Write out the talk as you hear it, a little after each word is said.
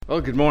Well,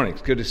 good morning.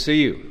 It's good to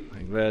see you.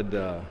 I'm glad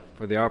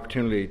for the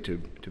opportunity to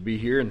be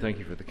here, and thank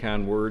you for the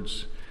kind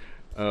words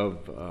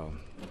of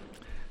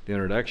the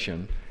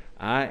introduction.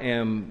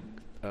 I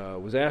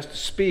was asked to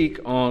speak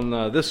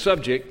on this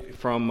subject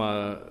from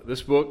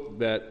this book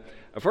that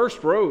I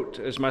first wrote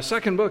as my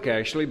second book,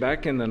 actually,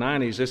 back in the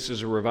 90s. This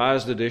is a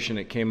revised edition.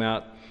 It came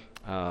out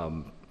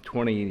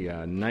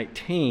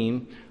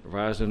 2019,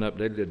 revised and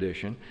updated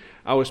edition.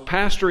 I was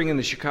pastoring in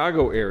the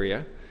Chicago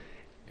area,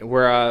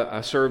 where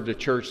I served a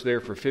church there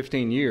for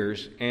 15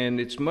 years, and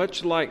it's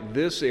much like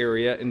this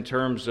area in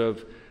terms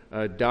of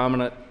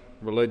dominant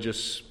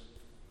religious,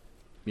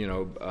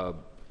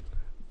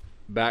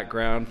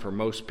 background for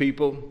most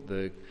people,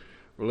 the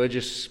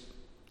religious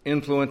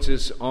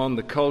influences on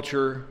the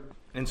culture.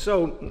 And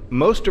so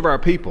most of our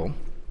people,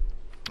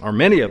 or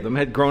many of them,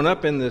 had grown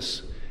up in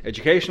this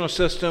educational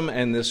system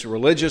and this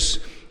religious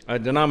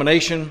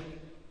denomination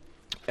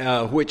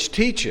which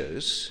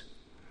teaches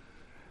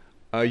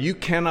you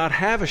cannot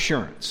have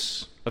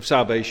assurance of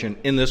salvation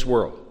in this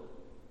world.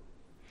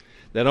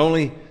 That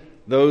only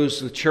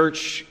those the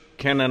church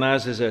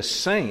canonizes as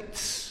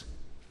saints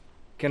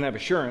can have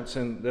assurance,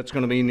 and that's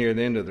going to be near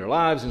the end of their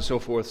lives and so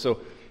forth.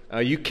 So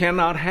you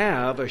cannot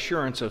have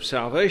assurance of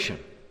salvation.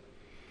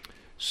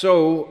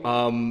 So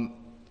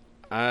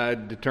I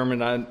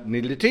determined I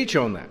needed to teach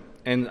on that.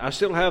 And I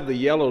still have the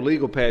yellow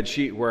legal pad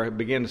sheet where I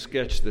began to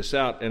sketch this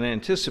out, and I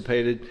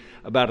anticipated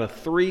about a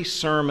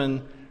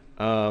 3-sermon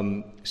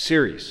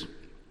series,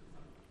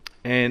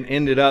 and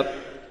ended up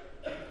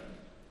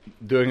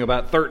doing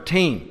about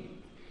 13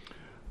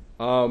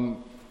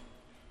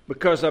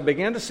 because I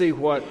began to see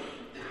what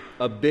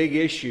a big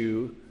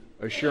issue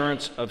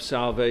assurance of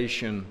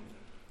salvation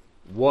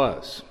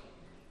was.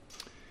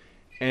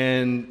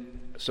 And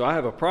so I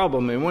have a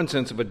problem in one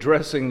sense of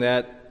addressing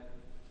that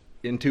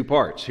in 2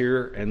 parts,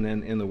 here and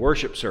then in the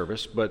worship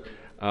service, but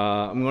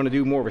I'm going to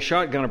do more of a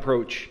shotgun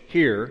approach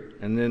here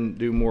and then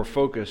do more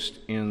focused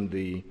in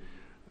the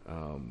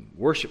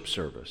worship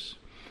service.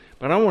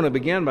 But I want to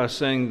begin by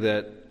saying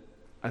that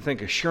I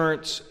think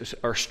assurance,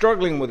 or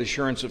struggling with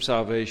assurance of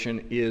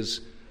salvation, is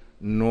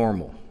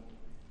normal.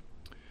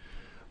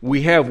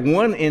 We have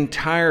one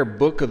entire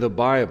book of the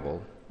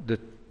Bible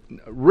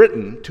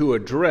written to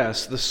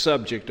address the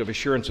subject of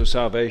assurance of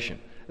salvation.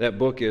 That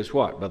book is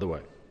what, by the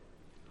way?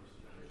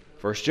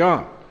 1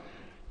 John.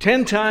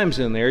 10 times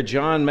in there,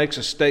 John makes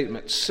a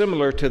statement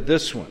similar to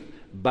this one.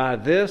 By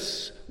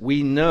this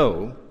we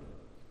know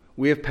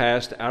we have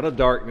passed out of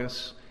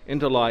darkness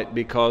into light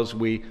because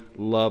we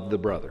love the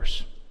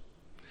brothers.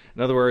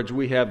 In other words,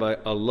 we have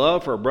a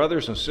love for our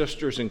brothers and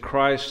sisters in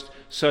Christ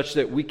such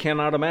that we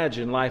cannot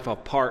imagine life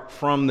apart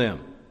from them.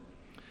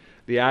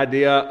 The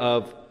idea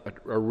of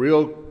a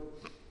real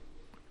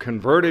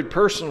converted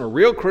person, a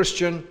real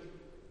Christian,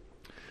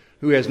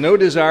 who has no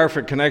desire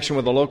for connection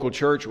with the local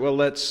church, well,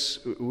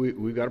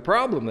 we've got a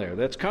problem there.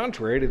 That's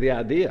contrary to the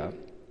idea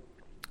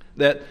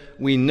that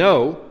we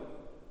know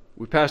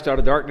we passed out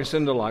of darkness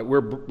into light.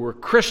 We're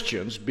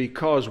Christians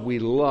because we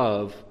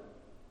love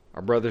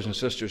our brothers and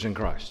sisters in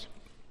Christ.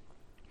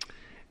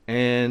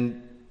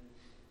 And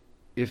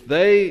if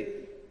they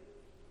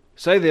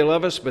say they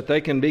love us, but they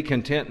can be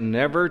content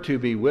never to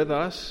be with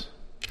us,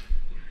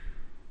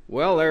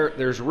 well,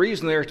 there's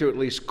reason there to at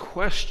least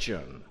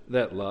question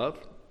that love,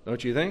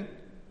 don't you think?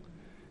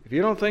 If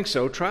you don't think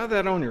so, try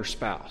that on your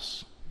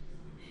spouse.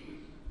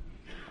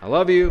 I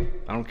love you.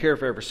 I don't care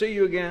if I ever see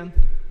you again,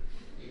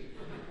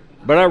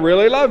 but I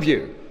really love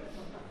you.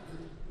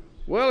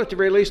 Well, at the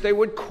very least, they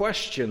would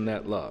question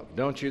that love,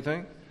 don't you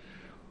think?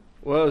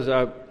 Well, as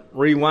I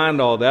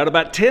rewind all that,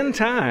 about 10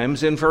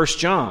 times in 1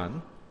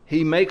 John,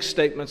 he makes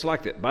statements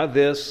like that. By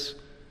this,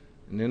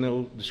 and then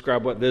he'll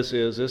describe what this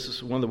is. This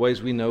is one of the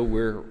ways we know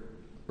we're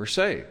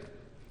saved.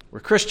 We're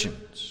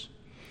Christians.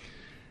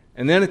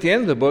 And then at the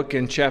end of the book,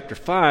 in chapter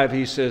 5,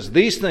 he says,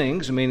 these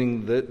things,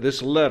 meaning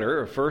this letter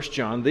of 1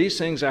 John, these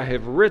things I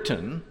have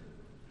written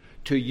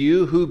to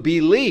you who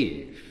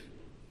believe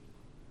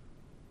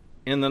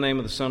in the name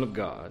of the Son of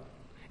God,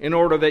 in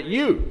order that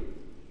you,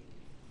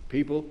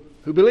 people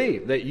who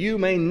believe, that you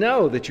may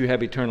know that you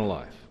have eternal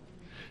life.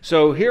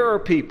 So here are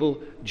people,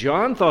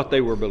 John thought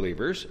they were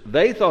believers,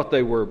 they thought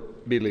they were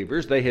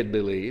believers, they had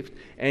believed,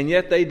 and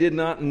yet they did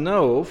not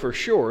know for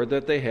sure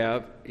that they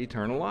have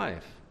eternal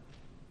life.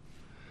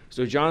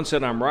 So John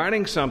said, I'm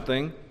writing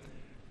something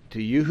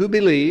to you who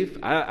believe.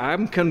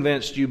 I'm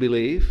convinced you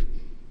believe.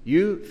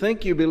 You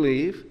think you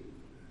believe.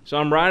 So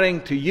I'm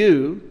writing to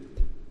you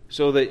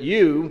so that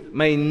you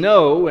may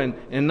know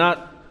and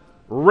not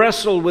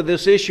wrestle with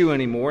this issue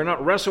anymore,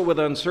 not wrestle with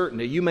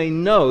uncertainty. You may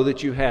know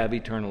that you have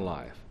eternal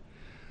life.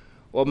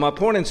 Well, my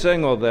point in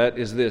saying all that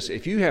is this.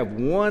 If you have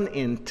one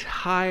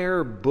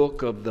entire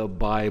book of the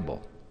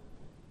Bible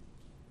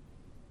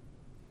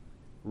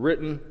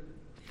written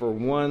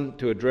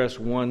to address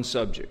one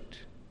subject,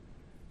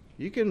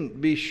 you can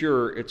be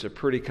sure it's a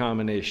pretty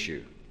common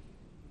issue.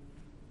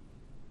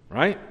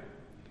 Right?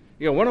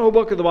 One whole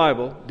book of the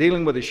Bible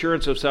dealing with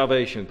assurance of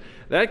salvation.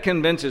 That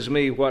convinces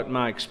me, what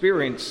my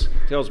experience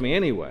tells me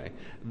anyway,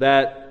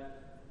 that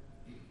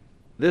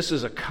This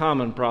is a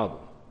common problem.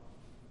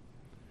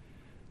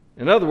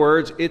 In other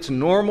words, it's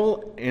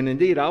normal, and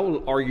indeed I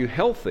will argue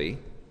healthy,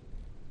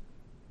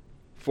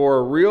 for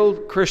a real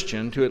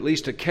Christian to at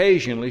least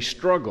occasionally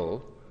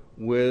struggle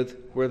with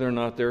whether or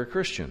not they're a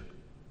Christian.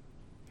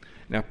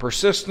 Now,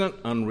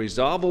 persistent,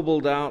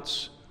 unresolvable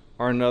doubts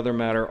are another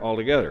matter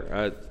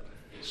altogether.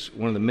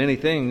 One of the many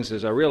things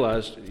is I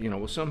realized,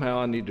 somehow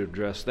I need to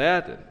address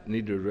that, I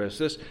need to address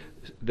this,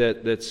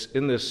 that's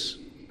in this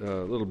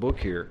little book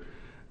here.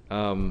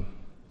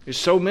 There's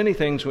so many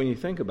things when you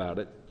think about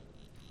it.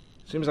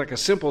 Seems like a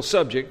simple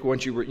subject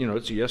once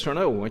it's a yes or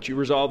no once you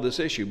resolve this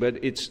issue,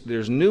 but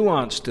there's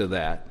nuance to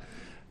that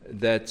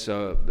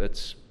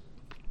that's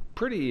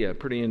pretty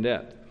in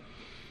depth.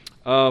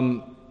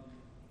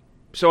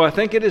 So I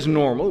think it is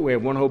normal. We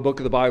have one whole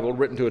book of the Bible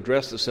written to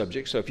address the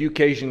subject. So if you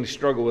occasionally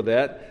struggle with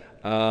that,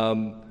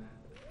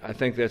 I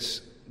think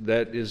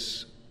that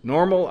is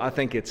normal. I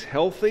think it's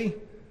healthy.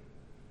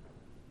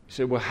 You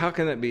say, well, how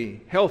can that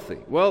be healthy?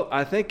 Well,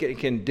 I think it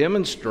can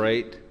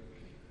demonstrate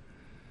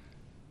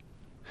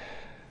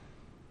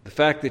the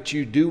fact that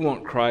you do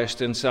want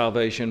Christ and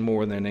salvation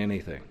more than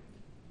anything.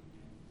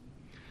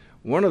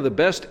 One of the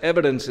best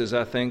evidences,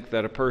 I think,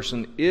 that a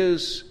person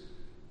is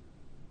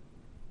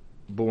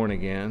born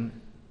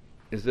again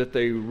is that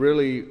they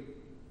really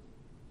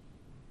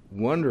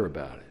wonder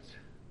about it.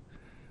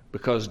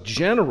 Because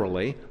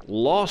generally,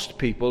 lost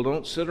people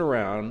don't sit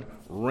around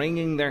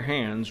wringing their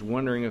hands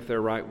wondering if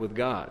they're right with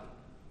God.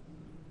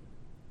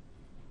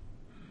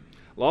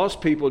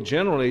 Lost people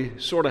generally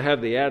sort of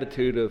have the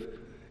attitude of,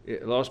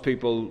 lost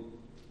people,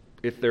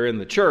 if they're in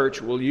the church,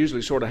 will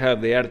usually sort of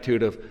have the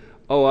attitude of,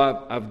 oh,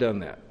 I've done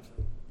that.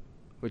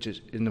 Which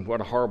is,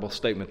 what a horrible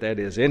statement that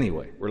is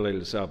anyway, related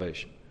to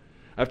salvation.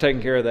 I've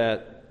taken care of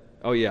that.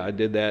 Oh yeah, I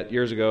did that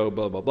years ago,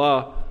 blah, blah,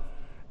 blah.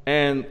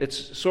 And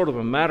it's sort of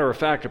a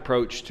matter-of-fact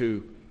approach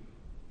to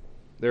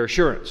their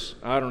assurance.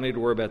 I don't need to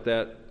worry about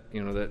that.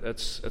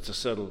 That's a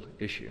settled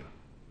issue.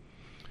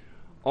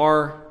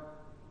 Or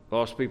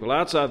lost people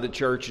outside the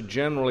church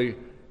generally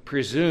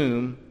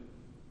presume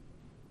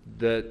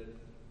that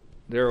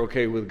they're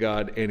okay with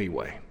God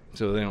anyway,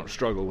 so they don't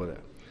struggle with it.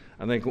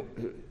 I think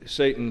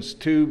Satan's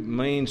two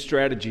main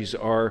strategies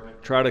are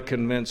try to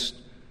convince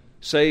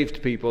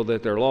saved people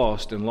that they're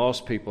lost and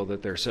lost people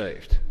that they're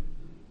saved.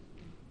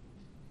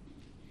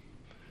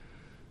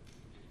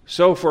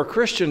 So for a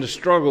Christian to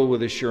struggle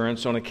with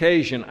assurance on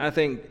occasion, I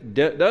think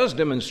does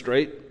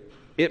demonstrate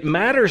it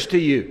matters to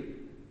you.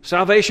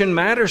 Salvation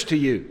matters to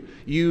you.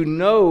 You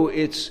know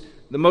it's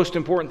the most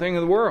important thing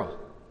in the world.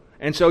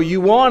 And so you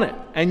want it,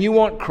 and you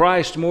want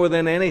Christ more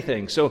than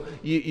anything. So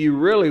you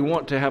really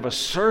want to have a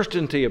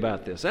certainty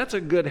about this. That's a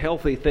good,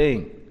 healthy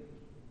thing.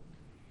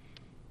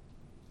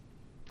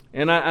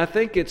 And I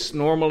think it's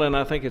normal and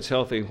I think it's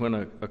healthy when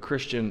a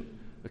Christian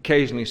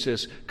occasionally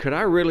says, could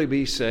I really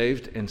be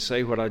saved and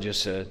say what I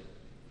just said?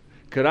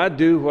 Could I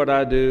do what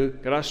I do?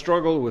 Could I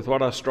struggle with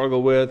what I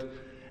struggle with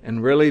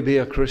and really be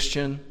a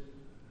Christian?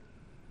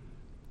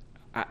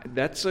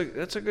 That's a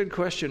good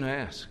question to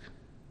ask.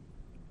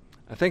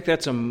 I think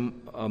that's a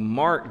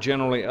mark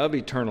generally of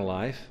eternal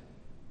life.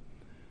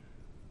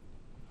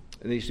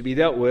 It needs to be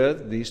dealt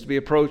with. It needs to be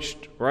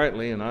approached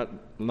rightly and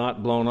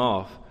not blown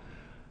off.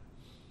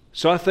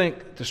 So I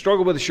think the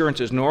struggle with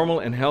assurance is normal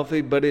and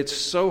healthy, but it's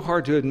so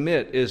hard to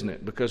admit, isn't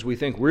it? Because we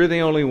think we're the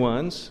only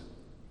ones.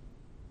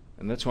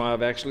 And that's why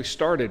I've actually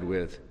started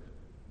with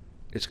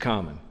it's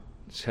common,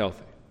 it's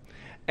healthy.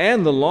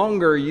 And the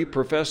longer you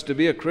profess to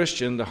be a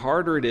Christian, the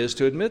harder it is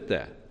to admit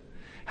that.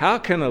 How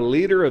can a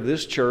leader of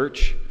this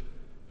church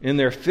in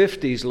their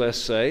 50s, let's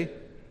say,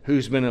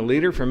 who's been a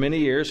leader for many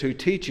years, who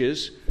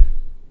teaches,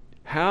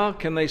 how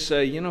can they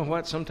say, you know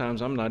what,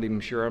 sometimes I'm not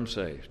even sure I'm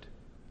saved?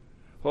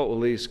 What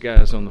will these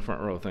guys on the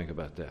front row think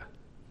about that?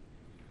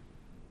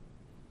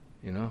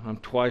 I'm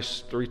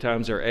twice, 3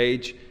 times their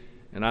age,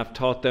 and I've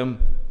taught them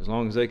as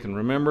long as they can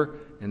remember,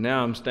 and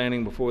now I'm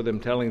standing before them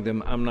telling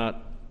them I'm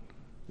not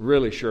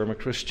really sure I'm a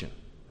Christian.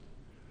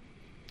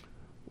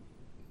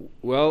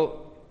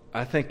 Well,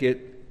 I think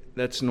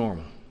that's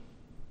normal.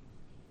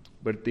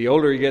 But the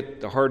older you get,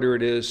 the harder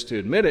it is to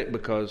admit it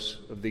because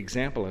of the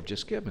example I've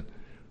just given.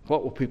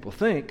 What will people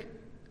think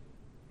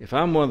if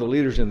I'm one of the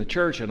leaders in the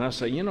church and I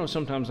say,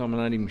 sometimes I'm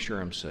not even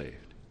sure I'm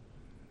saved?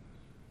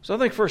 So I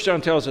think 1 John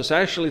tells us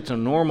actually it's a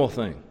normal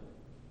thing.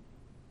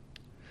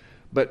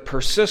 But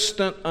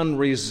persistent,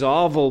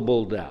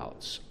 unresolvable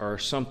doubts are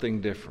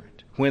something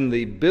different. When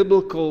the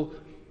biblical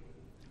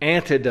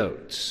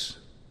antidotes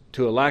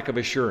to a lack of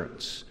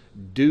assurance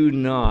do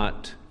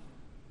not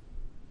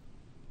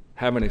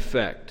have an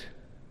effect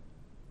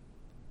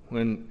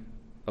when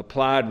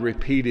applied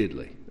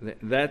repeatedly,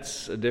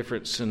 that's a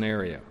different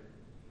scenario.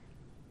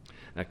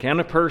 Now, can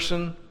a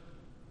person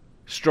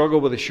struggle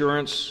with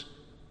assurance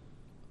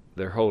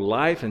their whole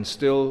life and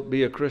still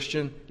be a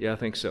Christian? Yeah, I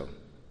think so.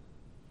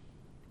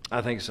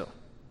 I think so.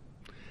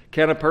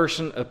 Can a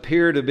person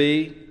appear to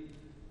be,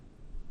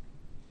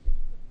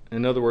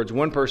 in other words,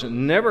 one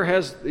person never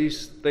has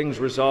these things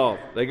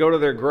resolved. They go to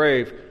their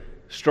grave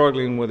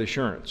struggling with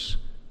assurance.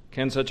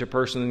 Can such a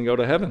person then go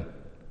to heaven?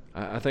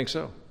 I think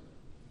so.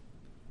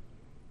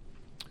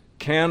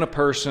 Can a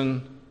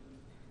person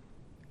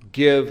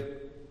give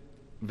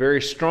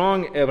very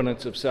strong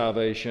evidence of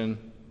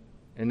salvation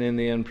and in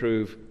the end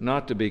prove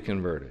not to be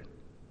converted?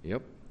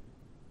 Yep.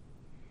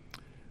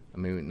 I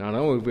mean, not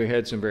only have we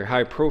had some very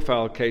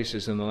high-profile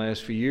cases in the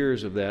last few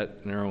years of that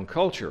in our own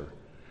culture,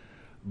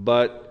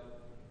 but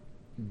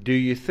do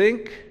you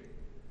think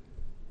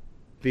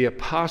the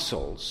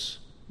apostles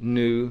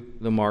knew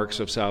the marks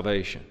of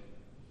salvation?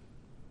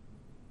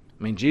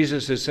 I mean,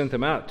 Jesus has sent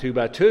them out 2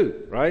 by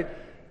 2, right?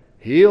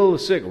 Heal the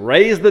sick,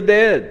 raise the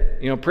dead,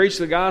 preach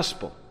the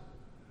gospel.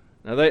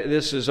 Now,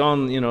 this is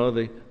on,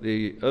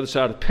 the other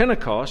side of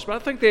Pentecost, but I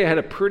think they had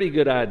a pretty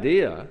good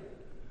idea.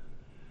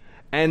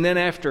 And then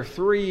after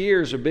 3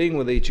 years of being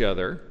with each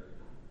other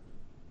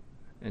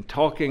and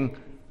talking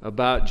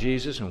about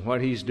Jesus and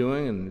what he's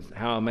doing and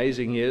how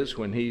amazing he is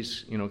when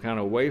he's, kind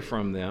of away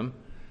from them,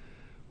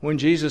 when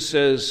Jesus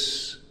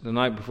says the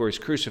night before he's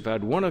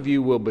crucified, one of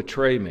you will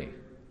betray me,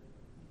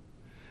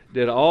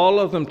 did all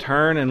of them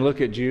turn and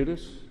look at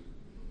Judas?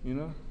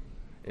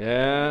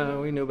 Yeah,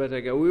 we knew about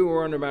that guy. We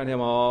were wondering about him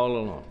all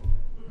along.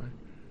 Right?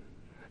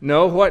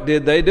 No, what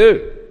did they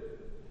do?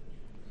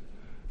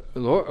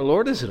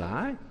 Lord, is it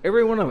I?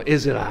 Every one of them,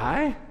 is it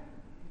I?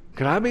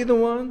 Could I be the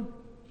one?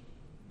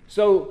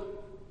 So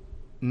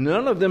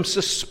none of them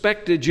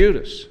suspected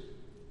Judas.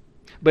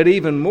 But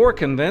even more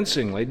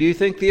convincingly, do you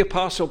think the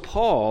Apostle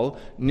Paul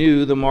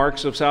knew the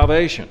marks of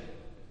salvation?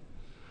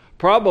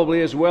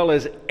 Probably as well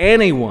as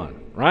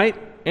anyone, right?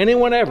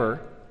 Anyone ever.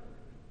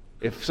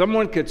 If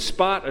someone could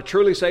spot a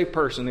truly saved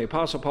person, the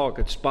Apostle Paul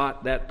could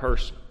spot that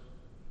person.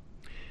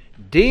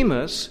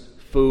 Demas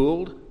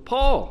fooled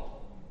Paul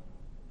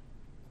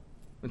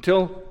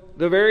until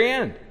the very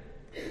end.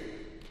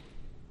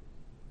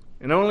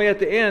 And only at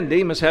the end,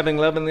 Demas, having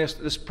loved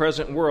this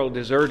present world,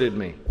 deserted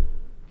me.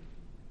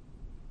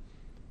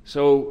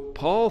 So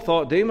Paul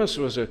thought Demas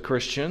was a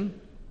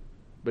Christian,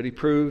 but he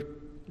proved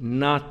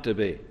not to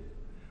be.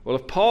 Well,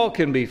 if Paul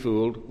can be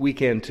fooled, we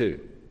can too.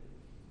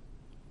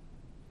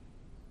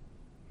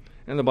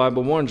 And the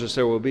Bible warns us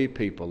there will be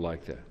people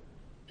like that.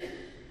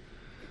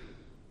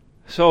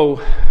 So,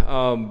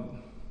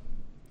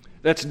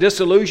 that's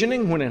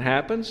disillusioning when it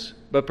happens,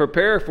 but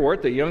prepare for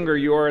it. The younger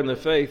you are in the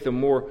faith, the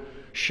more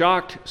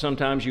shocked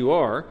sometimes you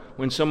are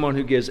when someone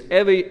who gives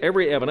every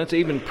evidence,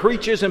 even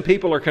preaches and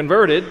people are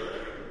converted,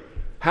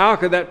 how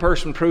could that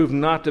person prove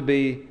not to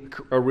be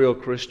a real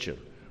Christian?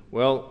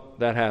 Well,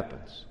 that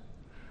happens.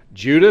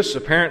 Judas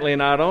apparently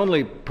not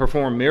only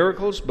performed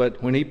miracles,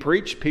 but when he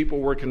preached, people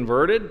were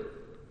converted,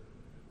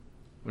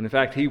 when in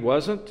fact he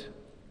wasn't.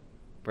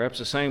 Perhaps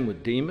the same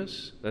with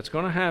Demas. That's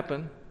going to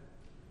happen.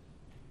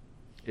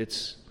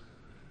 It's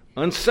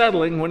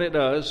unsettling when it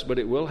does, but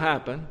it will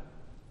happen.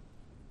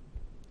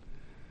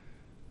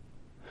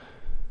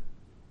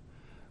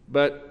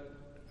 But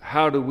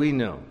how do we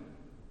know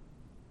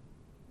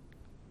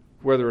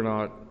whether or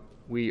not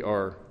we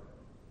are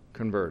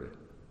converted?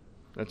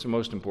 That's the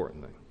most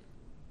important thing.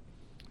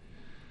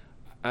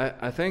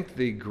 I think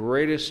the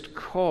greatest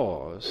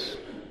cause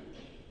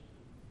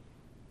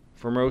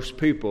for most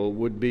people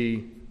would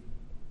be,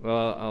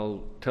 well,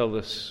 I'll tell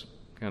this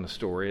kind of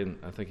story, and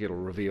I think it'll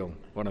reveal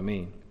what I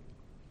mean.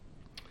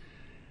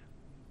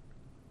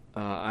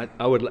 I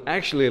would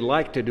actually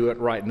like to do it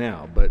right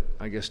now, but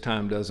I guess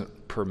time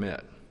doesn't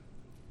permit.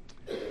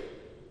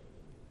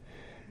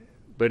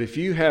 But if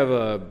you have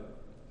a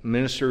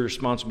ministry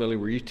responsibility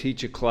where you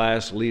teach a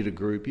class, lead a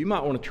group, you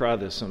might want to try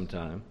this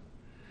sometime.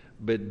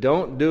 But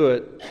don't do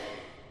it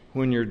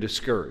when you're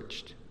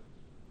discouraged.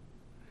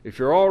 If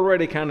you're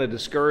already kind of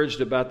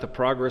discouraged about the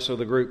progress of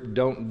the group,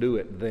 don't do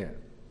it then.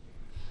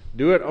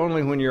 Do it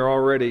only when you're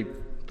already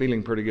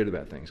feeling pretty good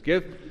about things.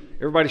 Give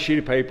everybody a sheet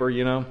of paper,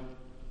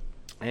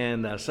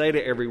 and say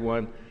to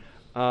everyone,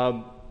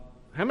 how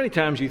many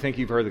times do you think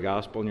you've heard the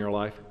gospel in your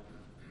life?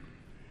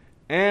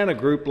 And a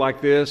group like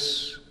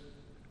this,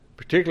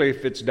 particularly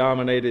if it's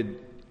dominated,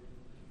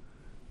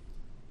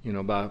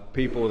 by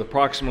people with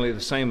approximately the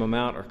same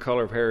amount or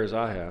color of hair as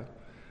I have,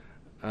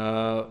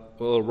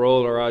 we'll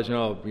roll our eyes,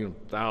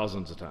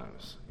 thousands of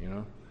times,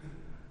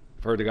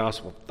 I've heard the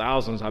gospel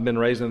thousands. I've been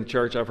raised in the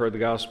church. I've heard the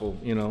gospel,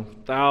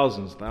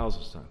 thousands of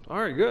times. All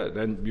right, good.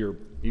 Then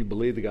you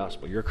believe the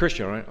gospel. You're a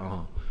Christian, right?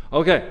 Uh-huh.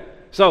 Okay.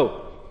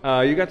 So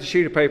you got the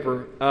sheet of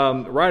paper.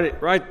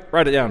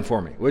 Write it down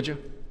for me, would you?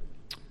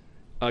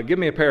 Give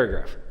me a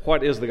paragraph.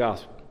 What is the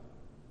gospel?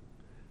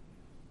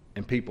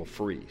 And people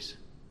freeze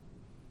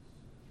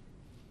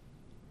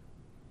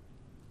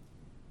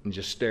and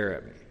just stare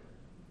at me.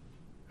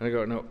 And I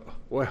go, no,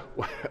 wait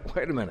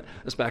a minute.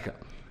 Let's back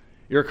up.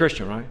 You're a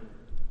Christian, right?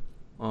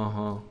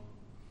 Uh-huh.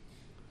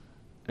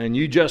 And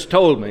you just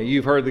told me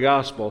you've heard the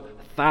gospel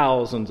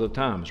thousands of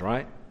times,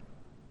 right?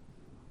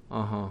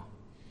 Uh-huh.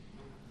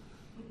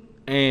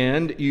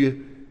 And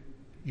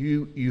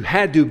you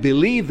had to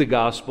believe the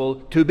gospel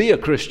to be a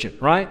Christian,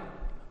 right?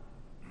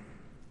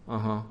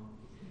 Uh-huh.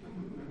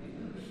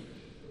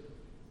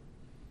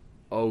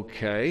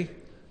 Okay.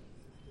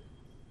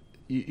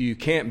 You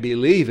can't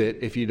believe it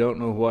if you don't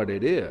know what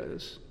it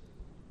is.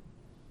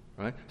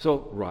 Right?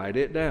 So write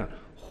it down.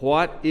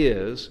 What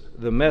is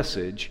the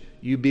message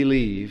you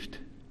believed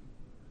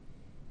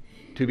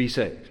to be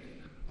saved?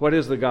 What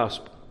is the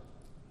gospel?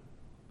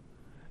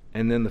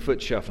 And then the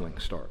foot shuffling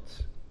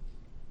starts.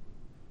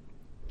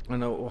 I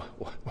know,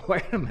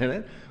 wait a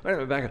minute,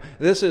 back up.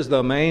 This is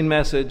the main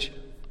message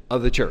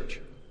of the church.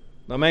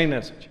 The main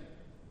message.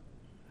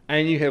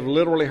 And you have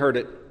literally heard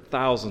it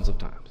thousands of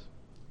times.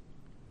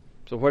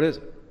 So what is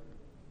it?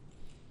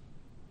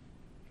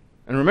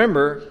 And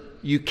remember,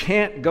 you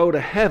can't go to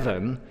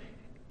heaven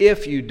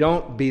if you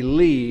don't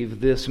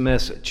believe this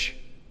message.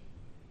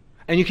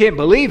 And you can't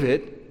believe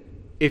it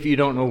if you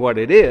don't know what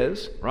it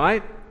is,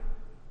 right?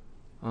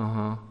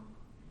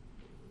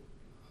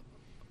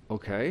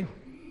 Okay.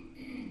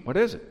 What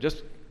is it?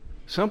 Just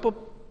simple,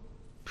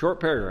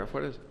 short paragraph.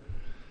 What is it?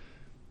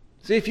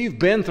 See, if you've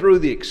been through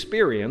the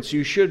experience,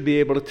 you should be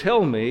able to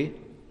tell me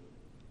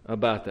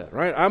about that,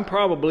 right? I'm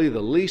probably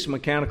the least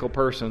mechanical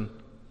person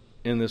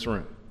in this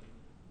room.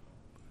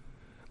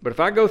 But if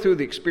I go through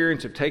the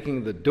experience of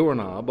taking the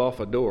doorknob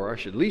off a door, I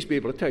should at least be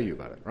able to tell you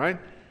about it, right?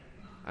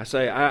 I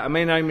say, I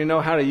may not even know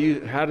how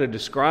to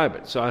describe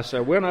it. So I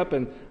went up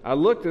and I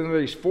looked, and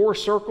these 4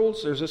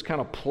 circles. There's this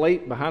kind of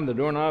plate behind the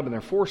doorknob, and there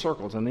are 4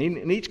 circles. And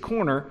in each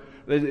corner,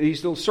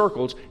 these little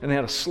circles, and they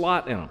had a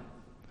slot in them.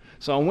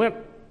 So I went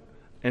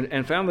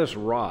and found this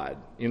rod.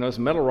 You know, it's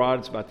a metal rod.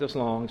 It's about this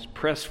long. It's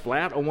pressed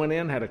flat on one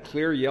end, had a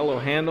clear yellow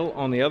handle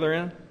on the other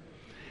end.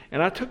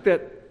 And I took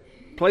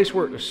that place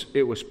where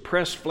it was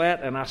pressed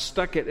flat, and I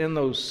stuck it in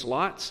those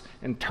slots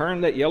and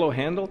turned that yellow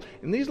handle.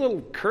 And these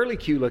little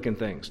curly-Q looking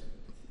things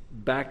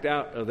backed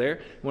out of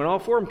there. When all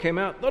 4 of them came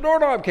out, the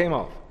doorknob came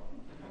off.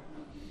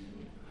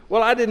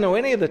 Well, I didn't know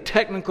any of the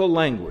technical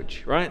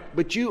language, right?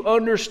 But you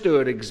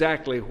understood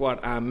exactly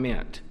what I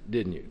meant,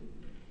 didn't you?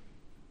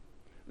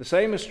 The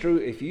same is true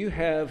if you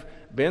have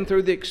been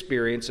through the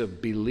experience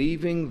of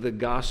believing the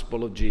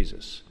gospel of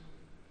Jesus.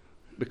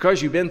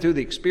 Because you've been through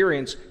the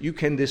experience, you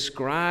can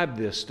describe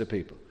this to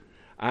people.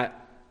 I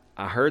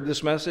heard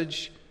this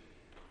message.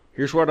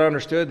 Here's what I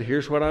understood.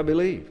 Here's what I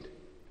believed.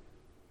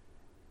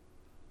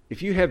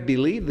 If you have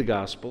believed the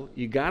gospel,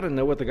 you got to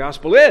know what the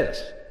gospel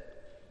is.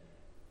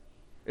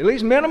 At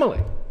least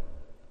minimally.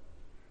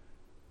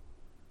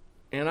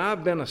 And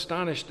I've been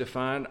astonished to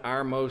find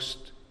our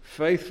most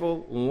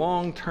faithful,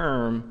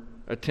 long-term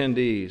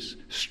attendees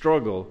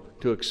struggle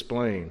to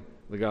explain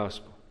the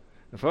gospel.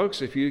 Now,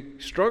 folks, if you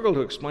struggle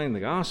to explain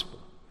the gospel,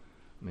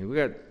 I mean, we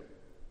got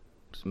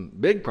some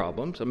big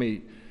problems. I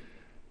mean,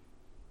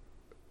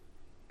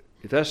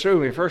 if that's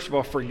true, first of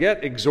all,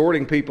 forget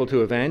exhorting people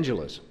to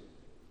evangelism.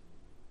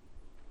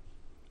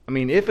 I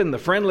mean, if in the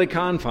friendly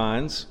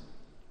confines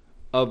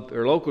of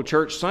their local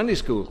church Sunday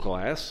school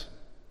class,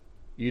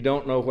 you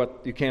don't know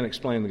you can't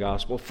explain the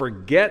gospel,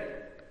 forget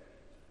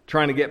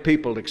trying to get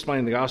people to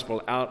explain the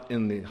gospel out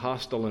in the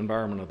hostile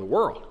environment of the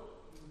world.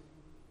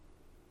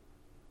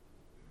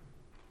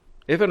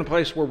 If in a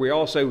place where we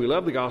all say we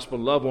love the gospel,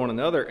 love one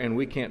another, and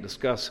we can't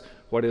discuss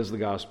what is the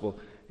gospel,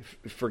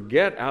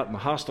 forget out in the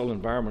hostile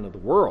environment of the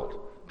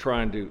world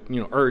trying to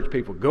urge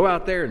people, go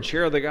out there and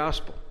share the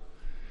gospel.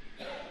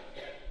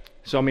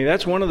 So, I mean,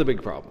 that's one of the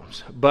big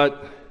problems.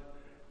 But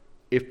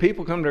if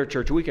people come to our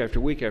church week after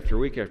week after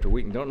week after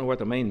week and don't know what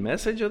the main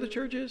message of the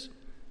church is,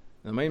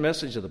 the main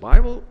message of the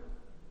Bible,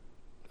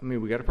 I mean,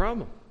 we got a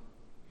problem.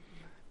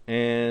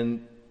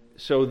 And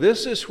so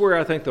this is where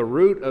I think the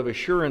root of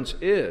assurance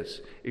is.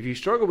 If you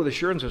struggle with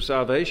assurance of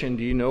salvation,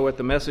 do you know what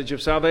the message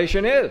of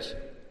salvation is?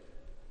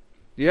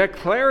 Do you have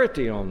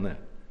clarity on that?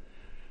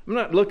 I'm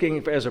not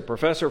looking as a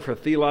professor for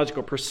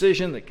theological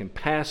precision that can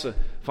pass a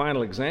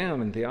final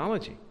exam in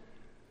theology.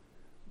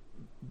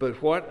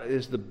 But what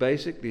is the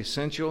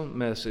essential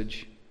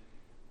message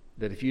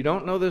that if you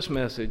don't know this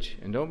message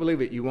and don't believe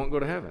it, you won't go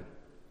to heaven?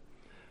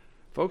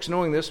 Folks,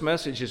 knowing this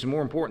message is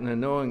more important than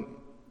knowing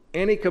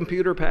any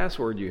computer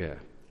password you have.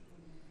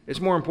 It's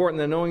more important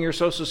than knowing your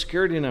Social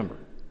Security number.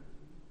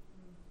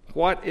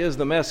 What is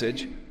the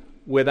message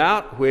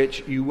without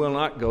which you will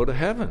not go to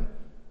heaven?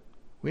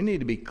 We need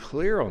to be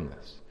clear on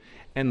this.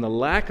 And the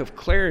lack of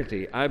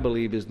clarity, I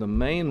believe, is the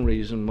main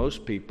reason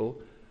most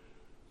people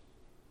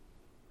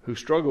who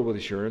struggle with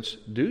assurance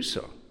do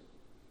so.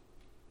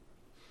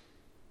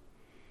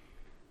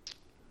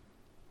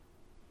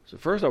 So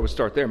first I would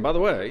start there. And by the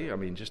way, I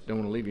mean, just don't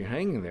want to leave you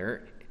hanging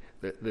there.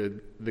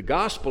 The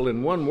gospel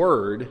in one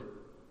word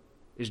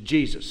is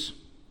Jesus.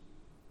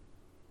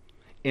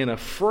 In a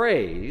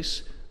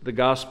phrase, the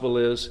gospel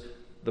is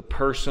the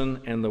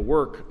person and the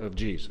work of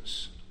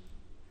Jesus.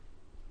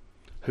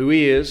 Who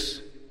he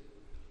is,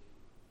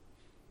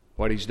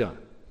 what he's done.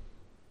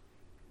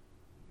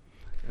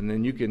 And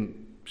then you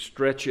can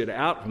stretch it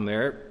out from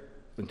there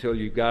until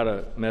you've got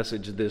a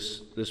message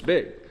this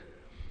big.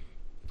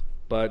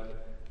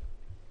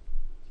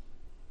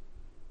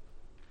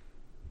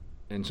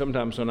 And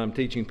sometimes when I'm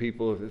teaching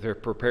people, they're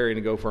preparing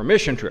to go for a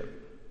mission trip.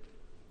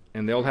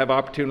 And they'll have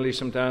opportunities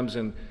sometimes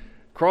in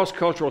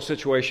cross-cultural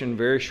situation,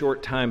 very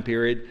short time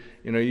period,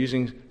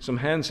 using some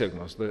hand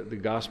signals. The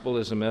gospel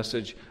is a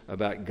message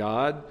about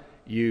God,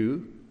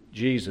 you,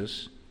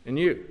 Jesus, and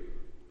you.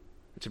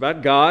 It's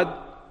about God,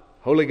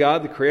 holy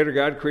God, the Creator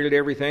God, created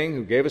everything,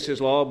 who gave us His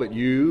law, but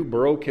you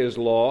broke His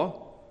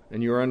law,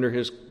 and you're under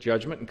His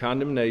judgment and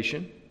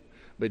condemnation.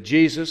 But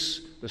Jesus,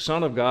 the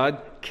Son of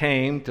God,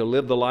 came to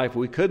live the life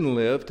we couldn't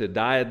live, to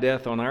die a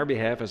death on our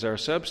behalf as our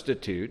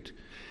substitute.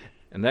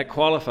 And that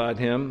qualified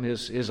Him,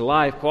 his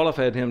life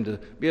qualified Him to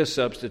be a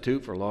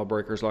substitute for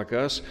lawbreakers like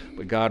us.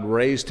 But God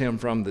raised Him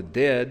from the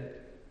dead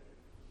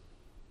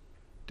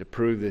to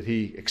prove that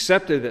He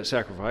accepted that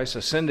sacrifice,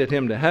 ascended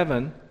Him to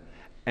heaven.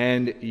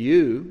 And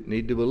you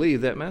need to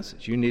believe that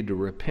message. You need to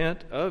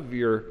repent of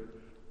your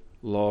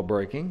law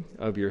breaking,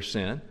 of your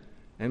sin,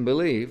 and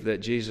believe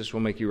that Jesus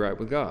will make you right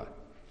with God.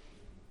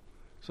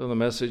 So the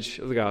message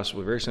of the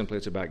gospel, very simply,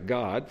 it's about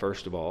God,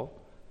 first of all.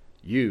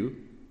 Your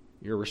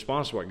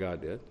response to what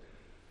God did.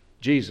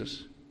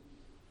 Jesus,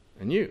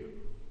 and you.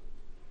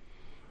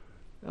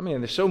 I mean,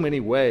 there's so many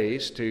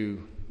ways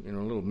to,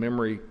 little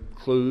memory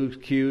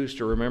cues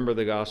to remember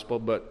the gospel,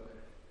 but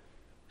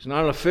it's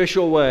not an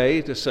official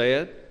way to say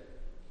it.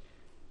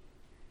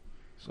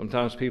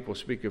 Sometimes people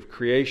speak of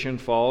creation,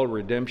 fall,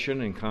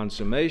 redemption, and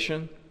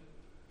consummation.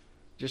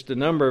 Just a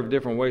number of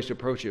different ways to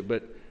approach it,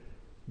 but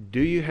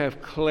do you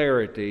have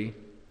clarity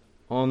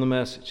on the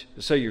message?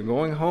 Say you're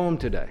going home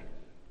today,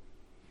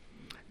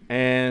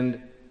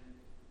 and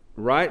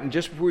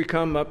just before you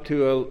come up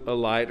to a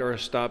light or a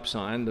stop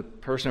sign, the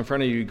person in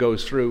front of you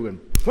goes through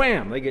and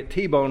wham, they get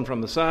T-boned from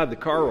the side, the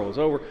car rolls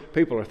over,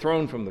 people are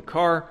thrown from the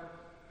car.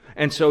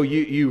 And so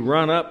you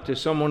run up to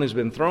someone who's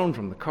been thrown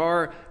from the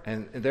car,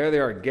 and there they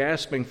are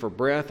gasping for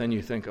breath, and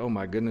you think, oh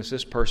my goodness,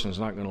 this person is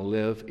not going to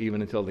live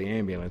even until the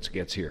ambulance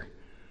gets here.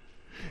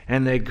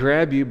 And they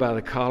grab you by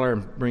the collar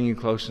and bring you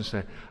close and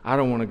say, I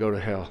don't want to go to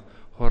hell.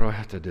 What do I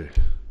have to do?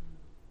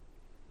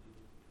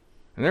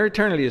 And their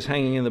eternity is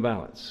hanging in the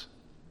balance.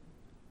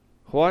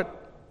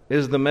 What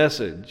is the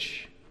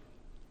message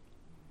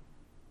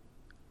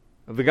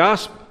of the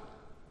gospel?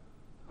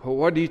 Well,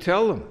 what do you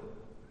tell them?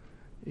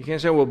 You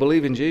can't say, well,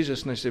 believe in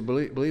Jesus. And they say,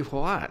 believe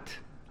what?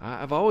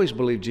 I've always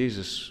believed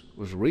Jesus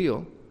was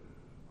real.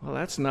 Well,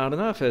 that's not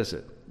enough, is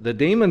it? The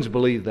demons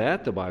believe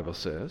that, the Bible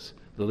says.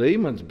 The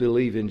demons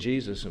believe in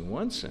Jesus in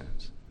one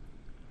sense.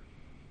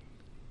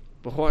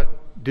 But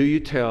what do you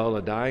tell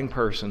a dying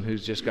person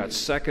who's just got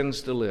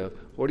seconds to live?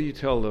 What do you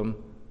tell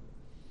them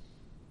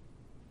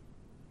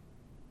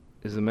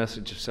is the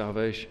message of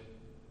salvation?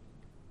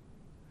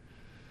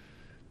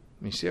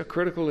 You see how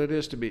critical it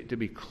is to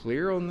be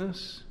clear on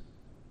this?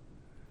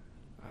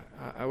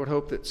 I would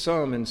hope that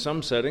in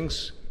some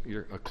settings,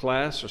 a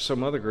class or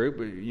some other group,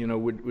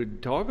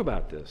 would talk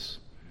about this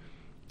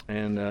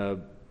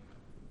and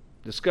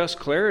discuss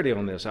clarity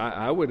on this.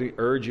 I would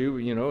urge you,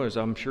 as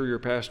I'm sure your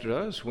pastor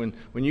does, when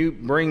you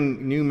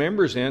bring new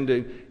members in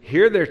to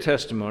hear their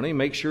testimony,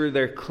 make sure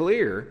they're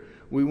clear.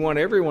 We want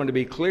everyone to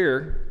be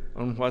clear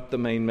on what the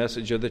main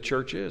message of the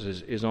church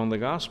is on the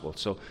gospel.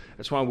 So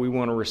that's why we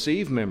want to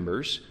receive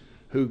members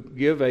who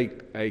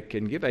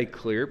can give a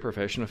clear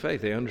profession of faith.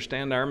 They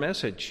understand our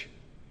message,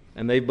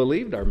 and they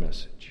believed our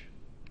message.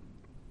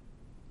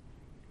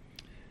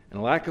 And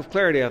a lack of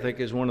clarity, I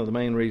think, is one of the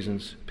main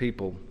reasons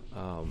people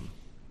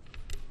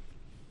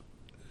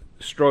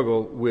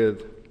struggle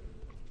with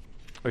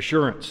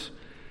assurance.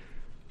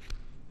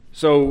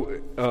 So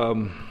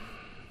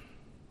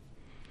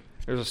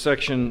there's a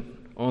section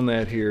on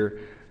that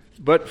here.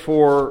 But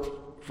for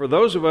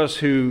those of us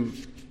who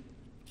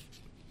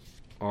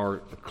are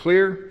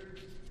clear,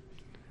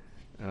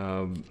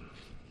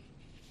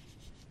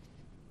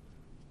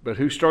 but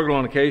who struggle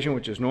on occasion,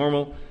 which is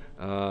normal,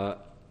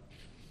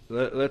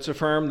 let's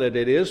affirm that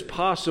it is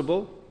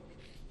possible,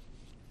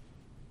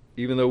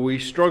 even though we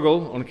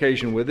struggle on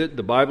occasion with it.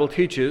 The Bible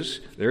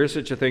teaches there is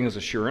such a thing as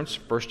assurance.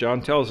 1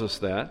 John tells us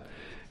that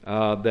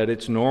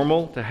it's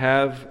normal to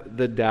have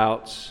the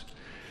doubts.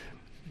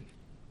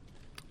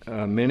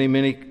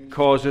 Many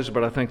causes,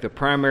 but I think the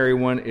primary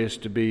one is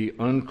to be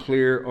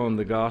unclear on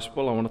the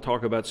gospel. I want to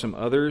talk about some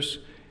others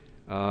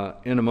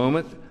in a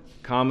moment.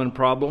 Common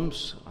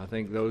problems. I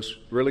think those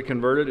really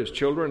converted as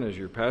children, as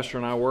your pastor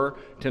and I were,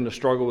 tend to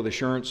struggle with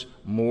assurance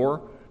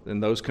more than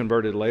those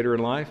converted later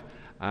in life.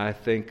 I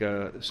think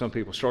some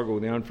people struggle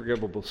with the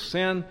unforgivable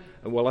sin.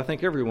 Well, I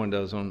think everyone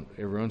does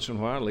every once in a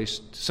while, at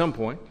least to some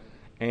point.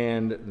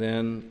 And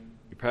then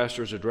your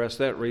pastors addressed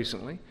that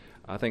recently.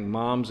 I think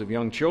moms of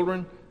young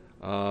children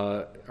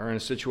are in a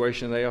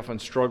situation they often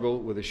struggle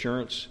with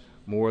assurance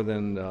more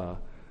than a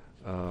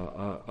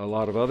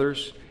lot of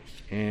others.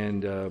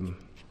 And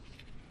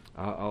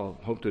I'll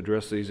hope to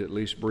address these at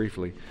least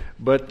briefly.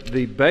 But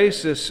the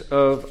basis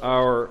of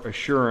our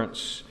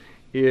assurance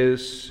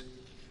is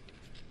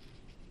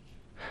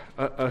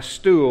a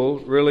stool,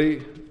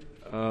 really,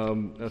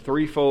 a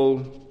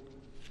threefold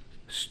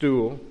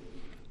stool,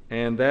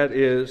 and that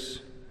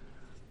is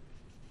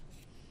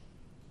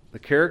the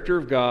character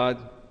of God,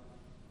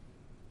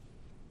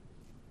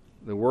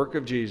 the work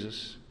of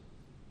Jesus,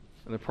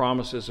 and the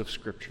promises of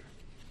Scripture.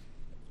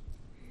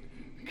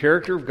 The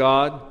character of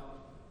God,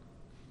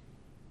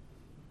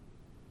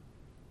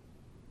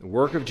 the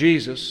work of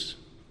Jesus,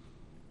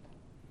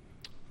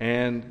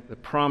 and the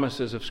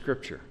promises of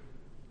Scripture.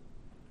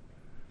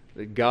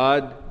 That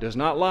God does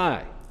not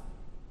lie.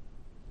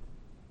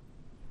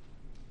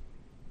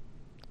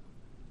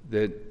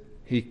 That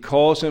He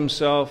calls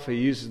Himself, He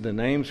uses the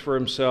names for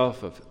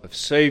Himself of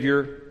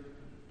Savior,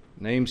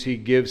 names He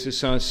gives His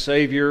Son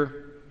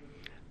Savior,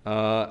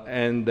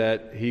 and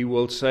that He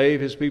will save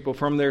His people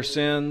from their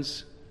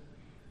sins.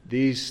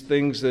 These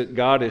things that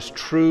God is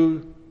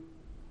true.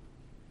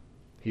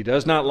 He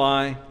does not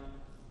lie.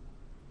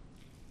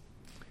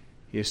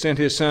 He has sent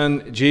His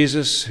Son,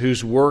 Jesus,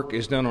 whose work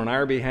is done on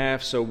our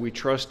behalf, so we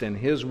trust in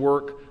His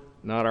work,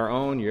 not our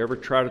own. You ever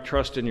try to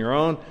trust in your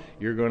own,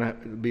 you're going to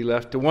be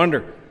left to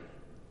wonder.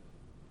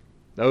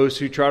 Those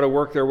who try to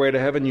work their way to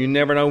heaven, you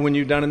never know when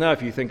you've done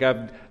enough. You think,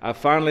 I've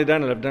finally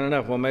done it, I've done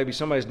enough. Well, maybe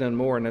somebody's done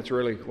more, and that's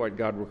really what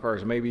God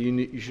requires. Maybe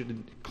you should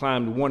have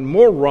climbed one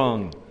more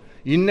rung.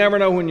 You never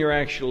know when you're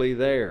actually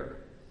there.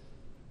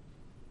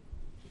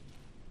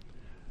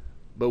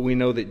 But we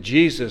know that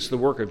Jesus, the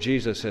work of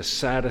Jesus, has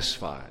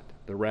satisfied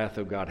the wrath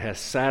of God, has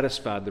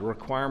satisfied the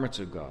requirements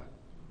of God.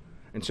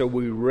 And so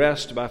we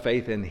rest by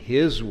faith in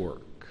His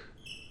work,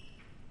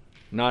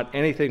 not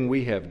anything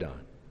we have done.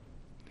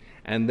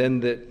 And then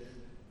that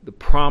the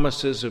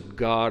promises of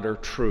God are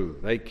true.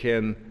 They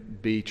can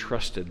be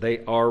trusted.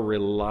 They are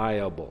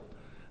reliable.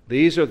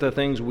 These are the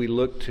things we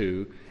look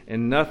to,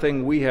 and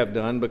nothing we have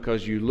done,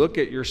 because you look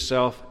at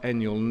yourself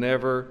and you'll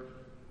never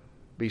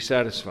be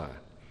satisfied.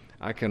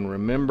 I can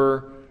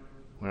remember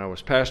when I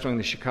was pastoring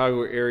the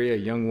Chicago area, a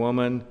young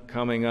woman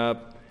coming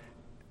up.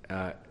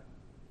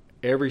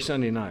 Every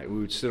Sunday night we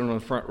would sit on the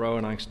front row,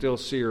 and I can still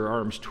see her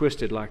arms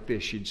twisted like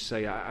this. She'd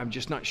say, I'm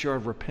just not sure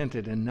I've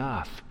repented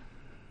enough.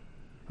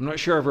 I'm not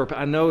sure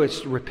I know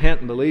it's repent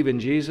and believe in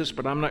Jesus,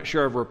 but I'm not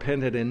sure I've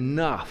repented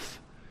enough.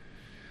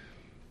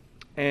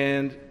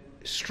 And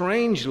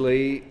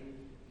strangely,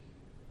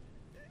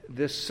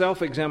 this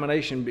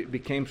self-examination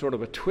became sort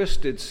of a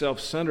twisted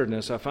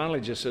self-centeredness. I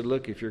finally just said,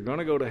 look, if you're going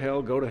to go to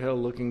hell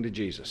looking to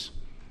Jesus.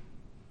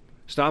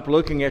 Stop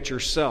looking at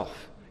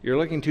yourself. You're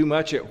looking too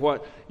much at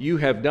what you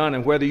have done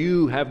and whether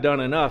you have done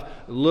enough.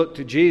 Look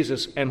to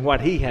Jesus and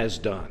what He has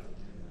done.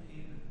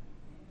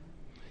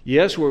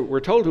 Yes,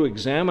 we're told to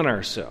examine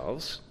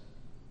ourselves.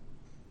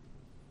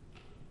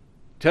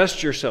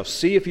 Test yourself.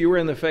 See if you were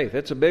in the faith.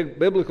 That's a big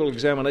biblical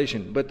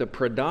examination. But the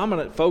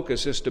predominant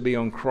focus is to be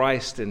on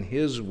Christ and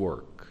His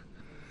work.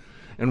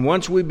 And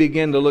once we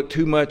begin to look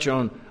too much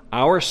on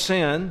our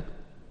sin,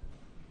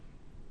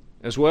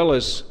 as well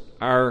as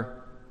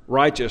our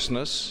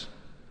righteousness,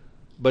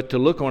 but to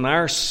look on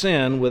our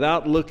sin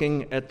without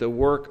looking at the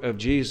work of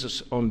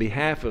Jesus on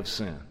behalf of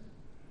sin,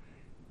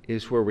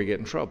 is where we get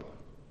in trouble.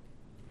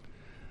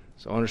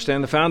 So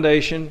understand the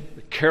foundation,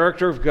 the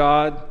character of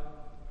God,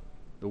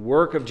 the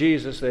work of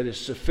Jesus that is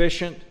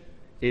sufficient,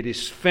 it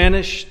is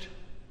finished,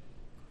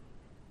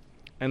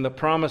 and the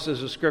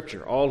promises of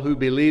Scripture. All who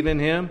believe in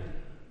Him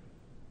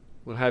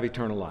will have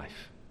eternal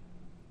life.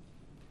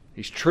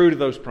 He's true to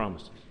those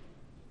promises.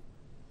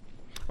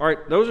 All right,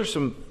 those are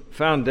some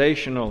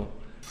foundational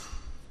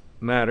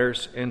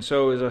matters. And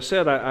so, as I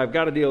said, I've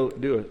got to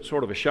do a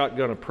sort of a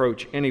shotgun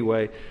approach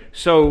anyway.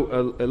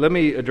 So let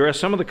me address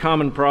some of the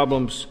common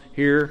problems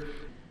here.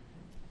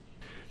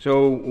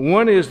 So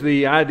one is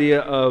the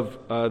idea of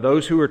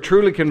those who are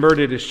truly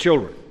converted as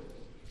children,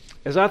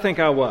 as I think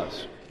I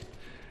was.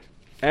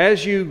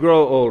 As you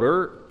grow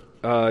older,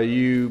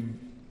 you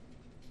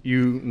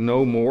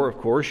know more, of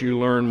course, you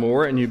learn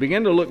more, and you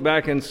begin to look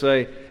back and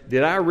say,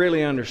 did I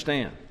really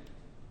understand?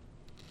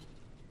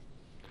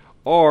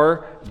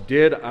 Or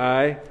did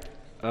I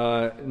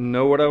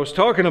know what I was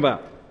talking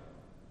about?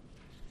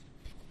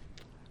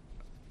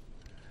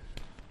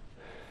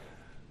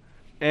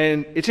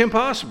 And it's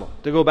impossible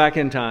to go back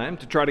in time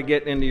to try to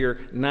get into your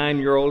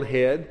 9-year-old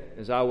head,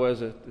 as I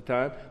was at the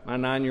time, my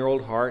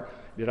 9-year-old heart.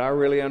 Did I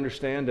really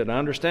understand? Did I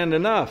understand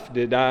enough?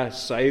 Did I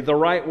say the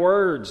right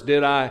words?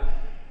 Did I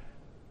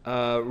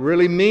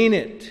really mean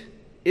it?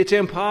 It's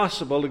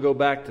impossible to go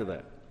back to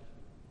that.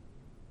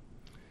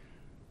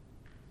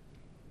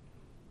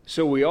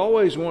 So we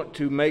always want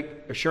to make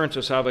assurance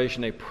of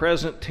salvation a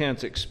present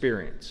tense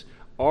experience.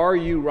 Are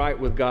you right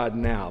with God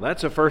now?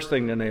 That's the first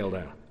thing to nail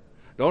down.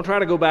 Don't try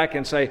to go back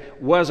and say,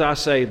 was I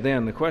saved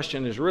then? The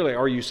question is really,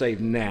 are you saved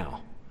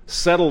now?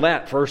 Settle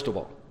that first of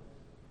all.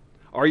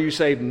 Are you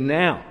saved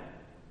now?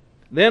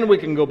 Then we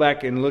can go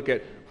back and look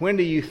at, when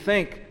do you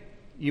think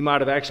you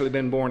might have actually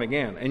been born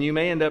again? And you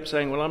may end up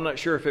saying, well, I'm not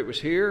sure if it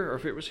was here or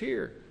if it was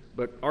here.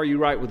 But are you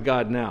right with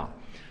God now?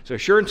 So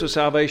assurance of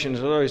salvation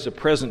is always a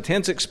present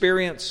tense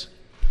experience.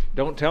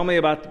 Don't tell me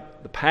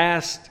about the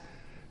past.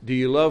 Do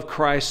you love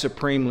Christ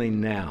supremely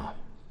now?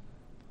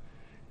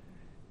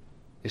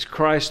 Is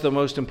Christ the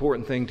most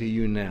important thing to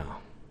you now?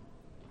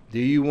 Do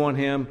you want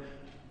Him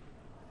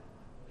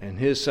and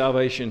His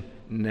salvation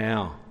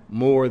now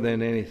more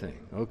than anything?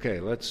 Okay,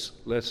 let's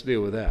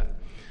deal with that.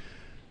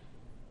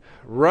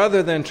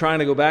 Rather than trying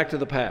to go back to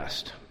the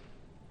past,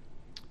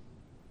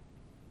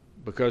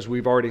 because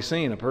we've already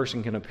seen a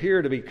person can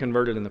appear to be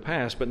converted in the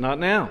past, but not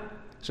now.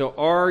 So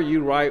are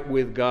you right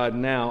with God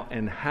now,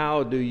 and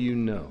how do you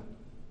know?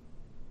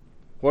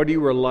 What do you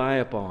rely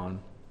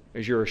upon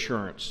as your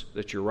assurance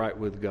that you're right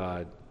with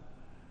God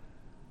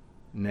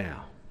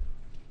now?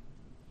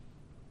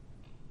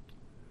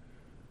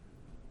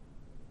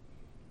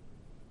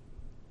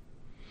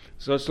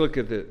 So let's look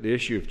at the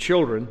issue of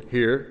children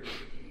here.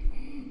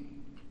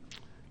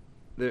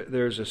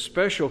 There's a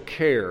special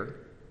care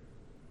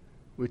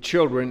with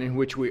children in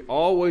which we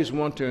always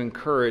want to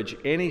encourage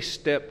any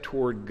step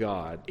toward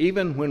God,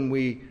 even when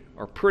we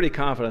are pretty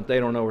confident they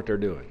don't know what they're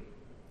doing.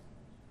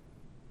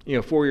 You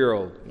know, a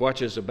 4-year-old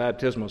watches a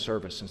baptismal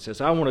service and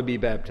says, I want to be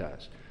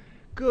baptized.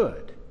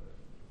 Good.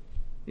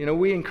 You know,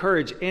 we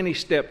encourage any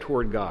step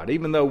toward God.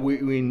 Even though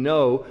we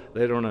know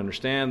they don't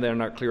understand, they're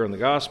not clear on the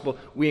gospel,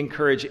 we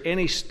encourage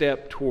any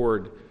step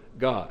toward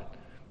God.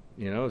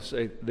 You know,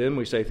 then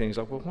we say things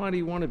like, well, why do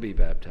you want to be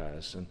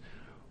baptized? And,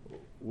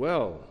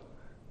 well,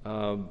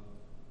 I've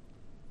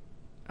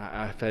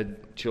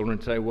had children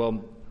say,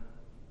 well,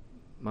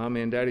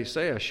 Mommy and Daddy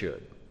say I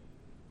should.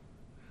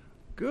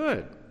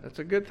 Good. That's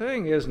a good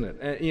thing, isn't it?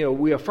 And, you know,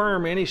 we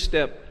affirm any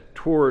step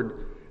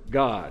toward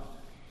God,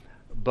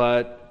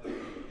 but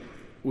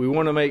we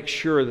want to make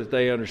sure that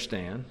they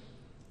understand,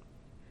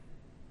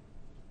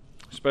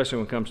 especially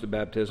when it comes to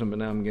baptism. But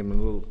now I'm getting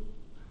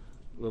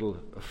a little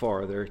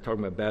far there,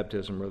 talking about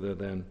baptism rather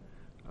than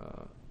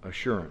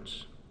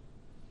assurance.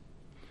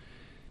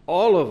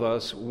 All of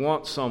us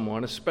want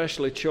someone,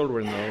 especially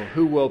children though,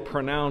 who will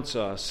pronounce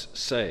us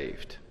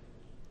saved.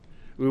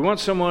 We want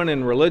someone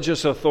in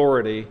religious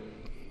authority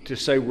to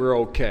say we're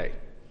okay.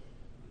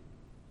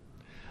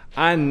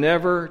 I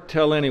never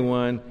tell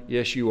anyone,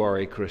 yes, you are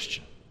a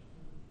Christian,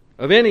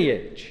 of any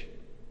age.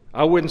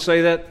 I wouldn't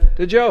say that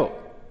to Joe,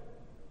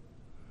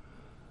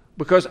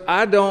 because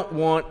I don't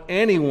want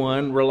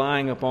anyone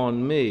relying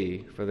upon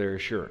me for their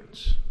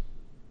assurance.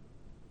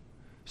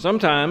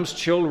 Sometimes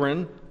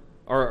children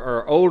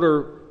or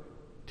older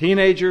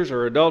teenagers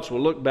or adults will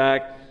look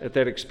back at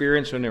that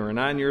experience when they were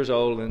 9 years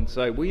old and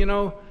say, well, you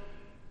know,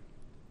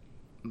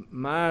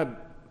 my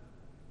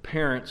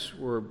parents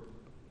were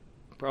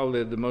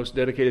probably the most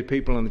dedicated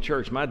people in the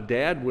church. My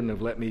dad wouldn't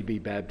have let me be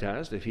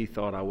baptized if he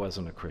thought I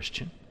wasn't a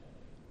Christian.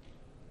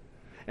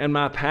 And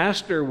my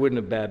pastor wouldn't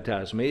have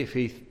baptized me if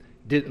he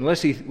didn't,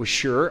 unless he was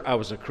sure I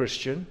was a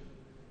Christian.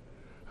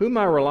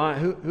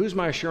 Who's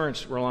my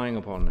assurance relying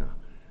upon now?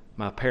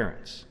 My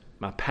parents,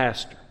 my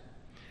pastor.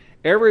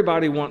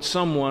 Everybody wants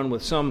someone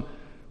with some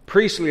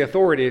priestly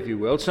authority, if you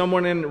will,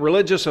 someone in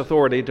religious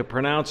authority to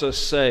pronounce us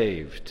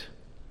saved.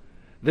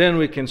 Then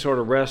we can sort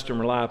of rest and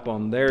rely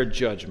upon their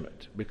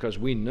judgment because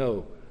we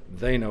know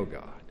they know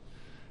God.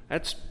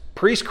 That's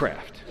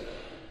priestcraft.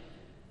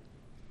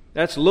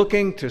 That's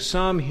looking to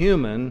some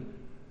human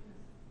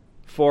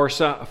for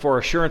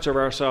assurance of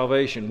our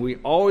salvation. We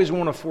always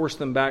want to force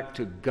them back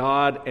to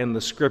God and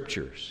the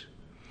Scriptures.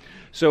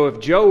 So if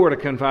Joe were to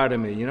confide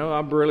in me, you know,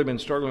 I've really been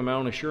struggling with my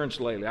own assurance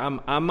lately,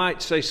 I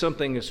might say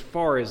something as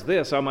far as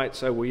this. I might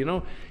say, well, you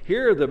know,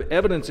 here are the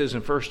evidences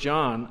in 1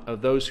 John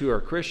of those who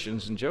are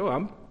Christians. And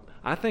Joe,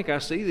 I think I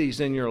see these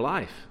in your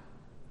life.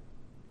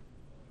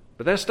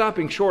 But that's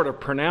stopping short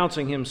of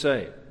pronouncing him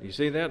saved. You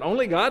see that?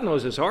 Only God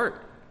knows his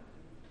heart.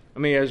 I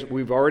mean, as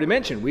we've already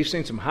mentioned, we've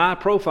seen some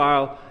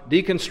high-profile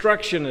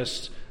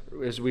deconstructionists,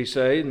 as we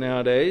say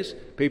nowadays,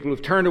 people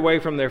who've turned away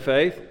from their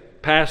faith,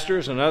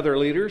 pastors and other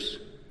leaders.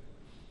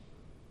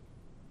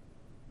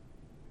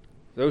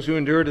 Those who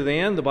endure to the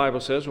end, the Bible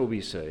says, will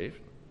be saved.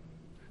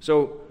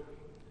 So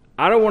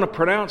I don't want to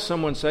pronounce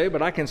someone saved,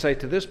 but I can say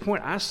to this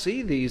point, I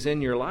see these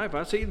in your life.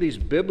 I see these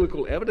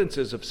biblical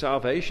evidences of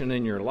salvation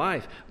in your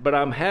life, but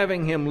I'm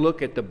having him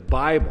look at the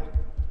Bible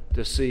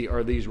to see,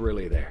 are these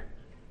really there?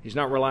 He's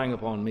not relying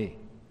upon me.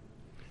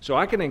 So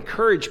I can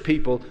encourage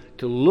people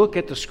to look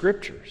at the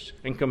Scriptures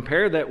and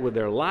compare that with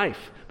their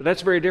life, but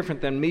that's very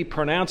different than me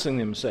pronouncing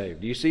them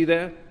saved. Do you see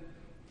that?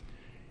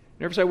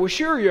 Never say, well,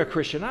 sure, you're a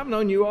Christian. I've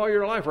known you all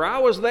your life. Or I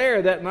was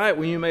there that night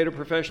when you made a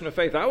profession of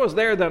faith. I was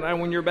there that night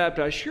when you were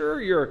baptized. Sure,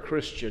 you're a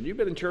Christian. You've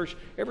been in church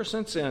ever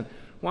since then.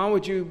 Why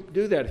would you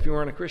do that if you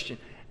weren't a Christian?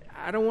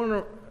 I don't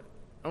want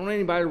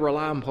anybody to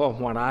rely upon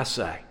what I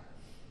say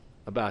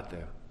about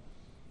them,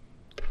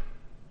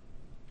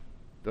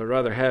 but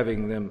rather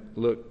having them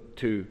look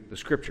to the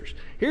Scriptures.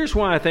 Here's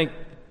why I think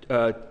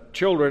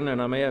children,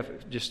 and I may have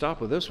to just stop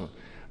with this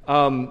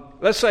one.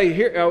 Let's say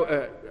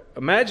here...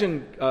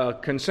 imagine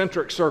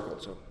concentric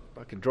circles. If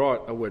I could draw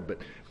it, I would. But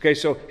okay,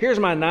 so here's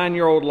my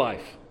 9-year-old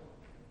life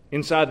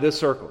inside this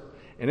circle.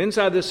 And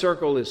inside this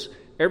circle is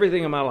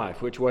everything in my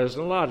life, which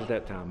wasn't a lot at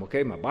that time.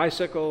 Okay, my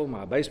bicycle,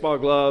 my baseball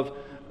glove.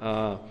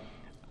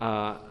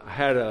 I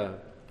had a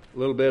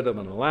little bit of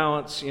an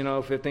allowance,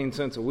 15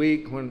 cents a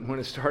week when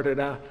it started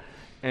out.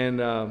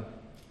 And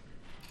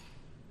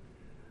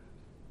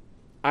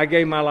I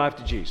gave my life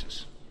to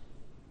Jesus.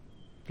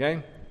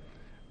 Okay?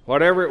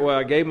 Whatever it was,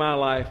 I gave my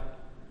life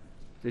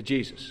to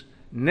Jesus.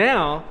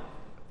 Now,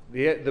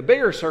 the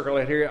bigger circle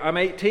out here, I'm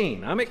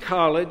 18. I'm at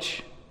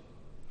college,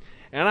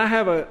 and I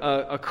have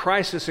a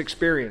crisis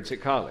experience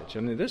at college. I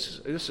mean, this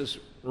is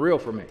real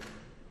for me.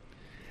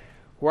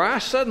 where I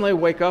suddenly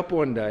wake up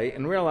one day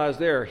and realize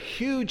there are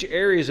huge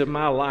areas of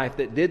my life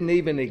that didn't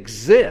even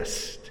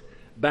exist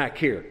back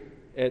here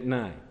at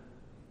 9.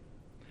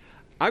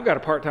 I've got a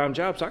part-time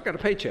job, so I've got a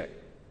paycheck.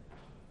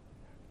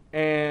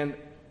 And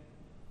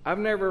I've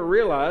never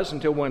realized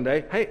until one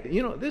day, hey,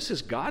 this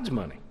is God's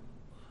money.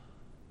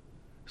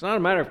 It's not a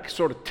matter of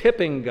sort of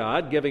tipping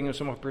God, giving him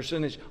some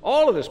percentage.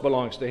 All of this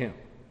belongs to him.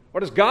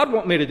 What does God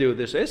want me to do with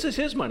this? This is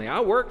his money.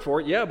 I work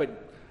for it, yeah,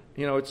 but,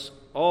 it's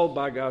all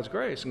by God's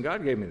grace, and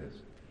God gave me this.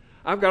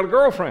 I've got a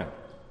girlfriend.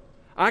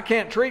 I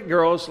can't treat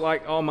girls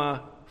like all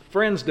my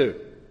friends do.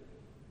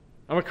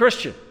 I'm a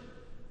Christian.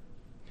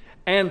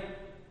 And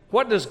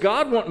what does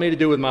God want me to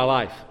do with my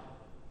life?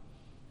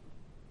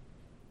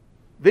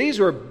 These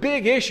were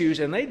big issues,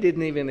 and they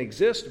didn't even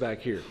exist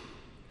back here.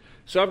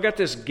 So I've got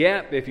this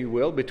gap, if you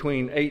will,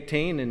 between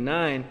 18 and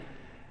 9,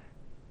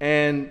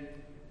 and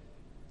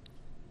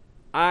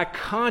I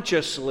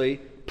consciously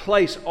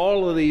place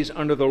all of these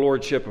under the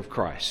lordship of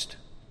Christ.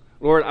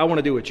 Lord, I want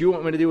to do what you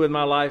want me to do with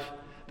my life.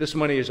 This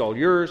money is all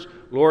yours.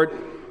 Lord,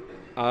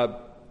 I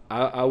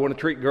want to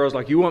treat girls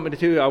like you want me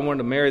to. I want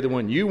to marry the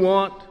one you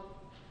want.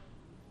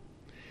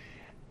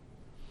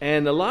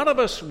 And a lot of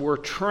us were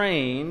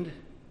trained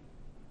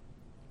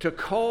to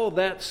call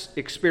that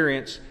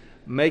experience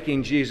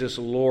making Jesus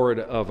Lord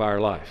of our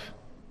life.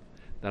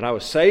 That I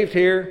was saved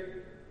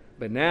here,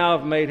 but now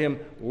I've made him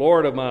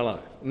Lord of my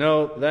life.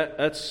 No,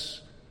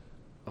 that's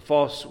a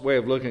false way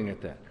of looking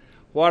at that.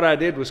 What I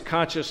did was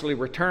consciously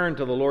return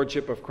to the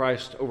lordship of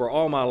Christ over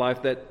all my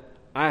life that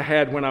I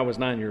had when I was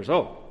 9 years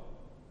old.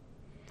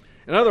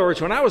 In other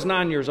words, when I was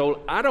 9 years old,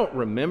 I don't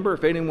remember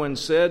if anyone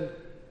said,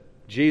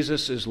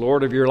 Jesus is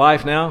Lord of your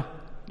life now.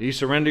 Do you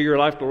surrender your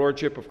life to the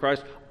lordship of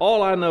Christ?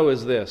 All I know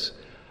is this.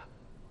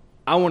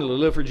 I wanted to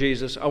live for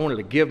Jesus. I wanted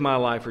to give my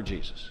life for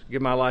Jesus.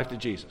 Give my life to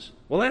Jesus.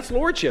 Well, that's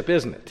lordship,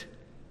 isn't it?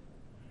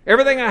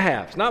 Everything I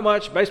have. It's not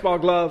much. Baseball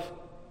glove,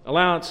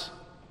 allowance,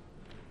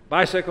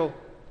 bicycle.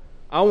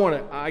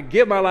 I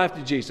give my life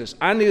to Jesus.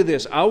 I knew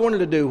this. I wanted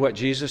to do what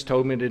Jesus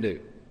told me to do.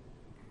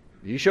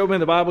 You showed me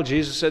in the Bible,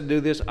 Jesus said to do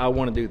this. I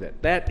want to do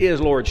that. That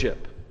is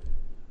lordship.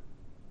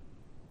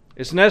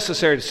 It's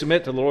necessary to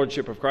submit to the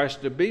lordship of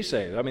Christ to be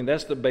saved. I mean,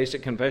 that's the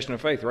basic confession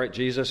of faith, right?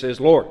 Jesus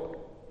is Lord.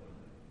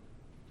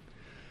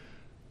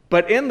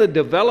 But in the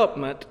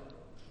development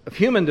of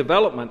human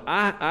development,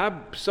 I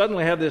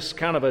suddenly have this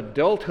kind of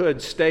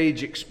adulthood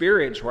stage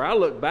experience where I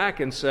look back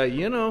and say,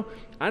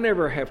 I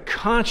never have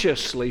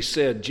consciously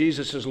said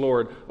Jesus is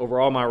Lord over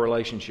all my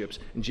relationships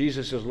and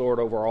Jesus is Lord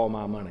over all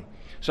my money.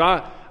 So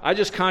I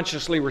just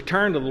consciously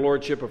returned to the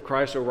lordship of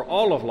Christ over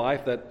all of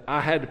life that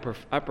I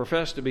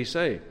profess to be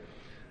saved.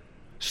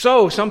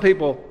 So some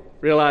people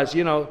realize,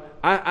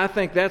 I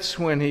think that's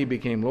when he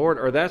became Lord,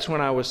 or that's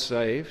when I was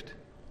saved.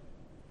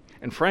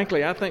 And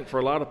frankly, I think for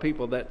a lot of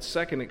people that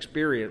second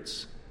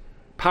experience,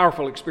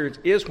 powerful experience,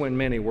 is when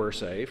many were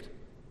saved.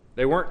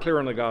 They weren't clear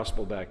on the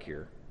gospel back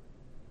here.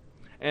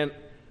 And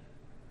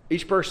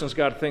each person's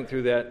got to think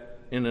through that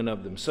in and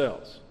of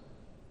themselves.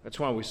 That's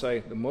why we say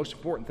the most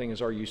important thing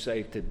is, are you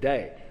saved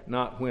today,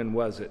 not when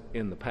was it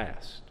in the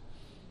past.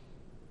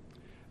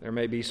 There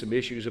may be some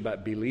issues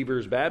about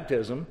believers'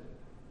 baptism.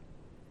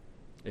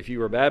 If you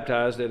were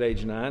baptized at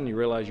age 9, you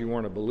realize you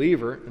weren't a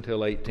believer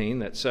until 18,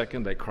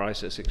 that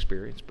crisis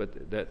experience.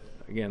 But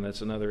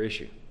that's another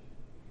issue.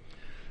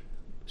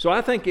 So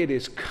I think it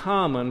is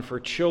common for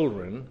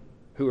children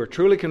who are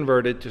truly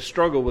converted to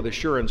struggle with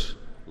assurance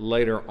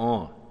later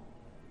on.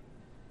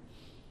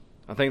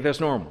 I think that's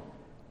normal.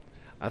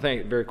 I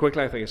think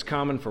it's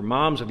common for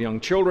moms of young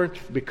children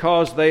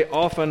because they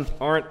often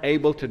aren't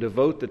able to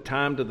devote the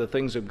time to the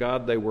things of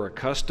God they were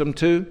accustomed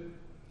to.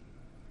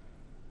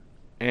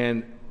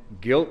 And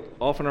guilt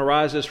often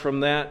arises from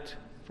that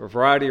for a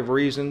variety of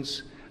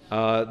reasons.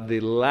 The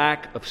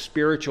lack of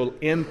spiritual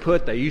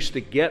input they used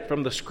to get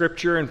from the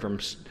Scripture and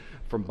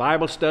from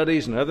Bible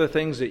studies and other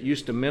things that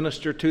used to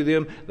minister to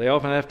them. They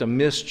often have to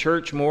miss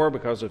church more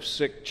because of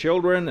sick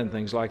children and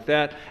things like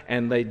that,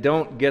 and they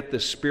don't get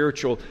the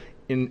spiritual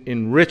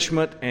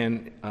enrichment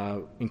and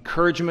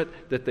encouragement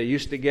that they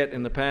used to get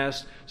in the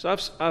past. So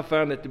I've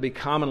found it to be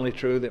commonly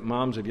true that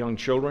moms of young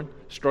children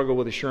struggle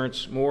with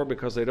assurance more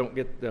because they don't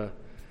get the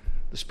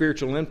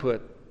spiritual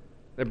input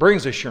that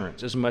brings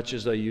assurance as much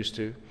as they used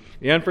to.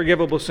 The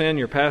unforgivable sin,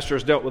 your pastor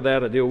has dealt with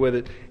that. I deal with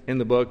it in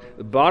the book.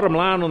 The bottom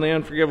line on the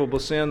unforgivable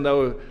sin,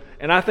 though,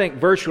 and I think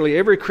virtually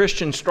every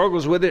Christian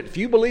struggles with it. If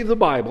you believe the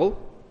Bible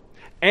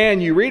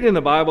and you read in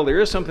the Bible there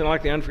is something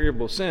like the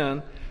unforgivable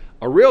sin,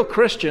 a real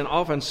Christian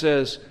often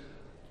says,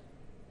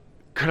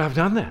 could I have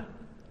done that?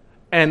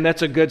 And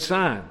that's a good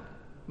sign.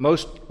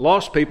 Most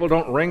lost people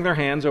don't wring their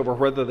hands over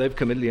whether they've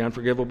committed the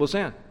unforgivable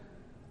sin.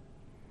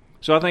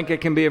 So I think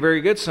it can be a very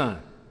good sign.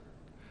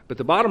 But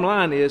the bottom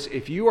line is,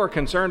 if you are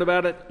concerned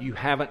about it, you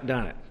haven't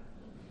done it.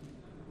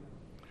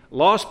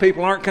 Lost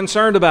people aren't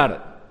concerned about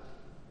it.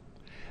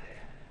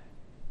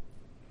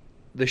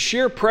 The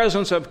sheer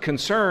presence of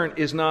concern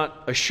is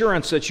not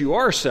assurance that you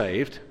are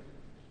saved.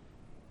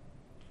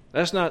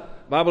 That's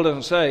not, the Bible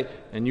doesn't say,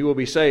 and you will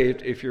be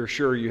saved if you're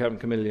sure you haven't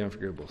committed the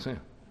unforgivable sin.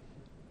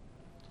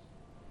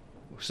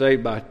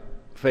 saved by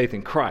faith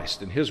in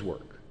Christ and His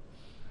work.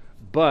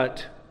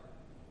 But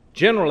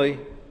generally,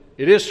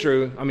 it is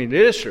true. It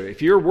is true.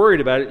 If you're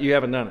worried about it, you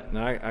haven't done it. And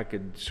I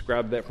could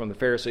describe that from the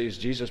Pharisees.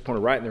 Jesus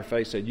pointed right in their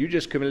face and said, you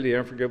just committed the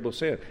unforgivable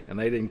sin. And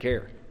they didn't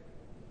care.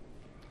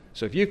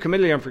 So if you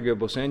committed the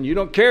unforgivable sin, you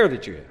don't care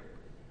that you have.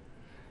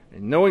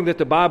 And knowing that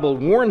the Bible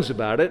warns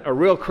about it, a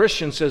real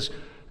Christian says,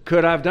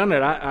 could I have done it?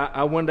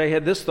 I one day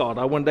had this thought.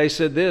 I one day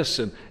said this.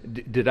 And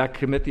did I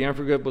commit the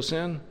unforgivable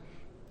sin?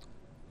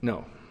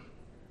 No.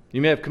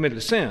 You may have committed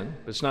a sin,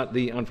 but it's not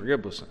the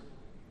unforgivable sin.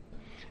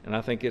 And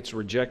I think it's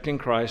rejecting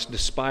Christ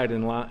despite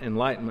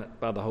enlightenment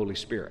by the Holy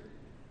Spirit.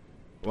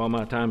 Well,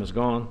 my time is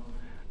gone,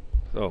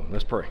 so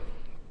let's pray.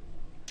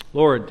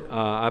 Lord,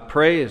 I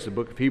pray, as the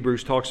book of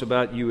Hebrews talks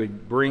about, you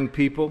would bring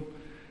people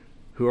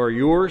who are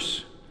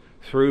yours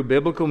through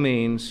biblical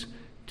means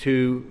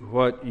to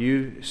what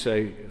you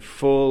say,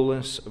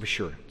 fullness of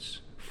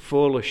assurance,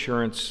 full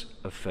assurance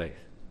of faith.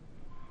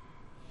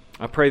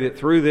 I pray that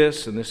through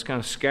this and this kind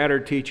of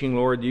scattered teaching,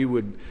 Lord, you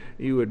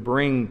would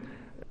bring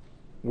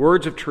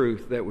words of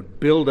truth that would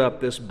build up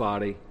this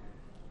body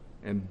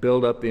and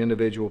build up the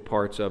individual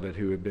parts of it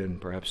who have been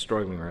perhaps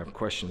struggling or have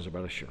questions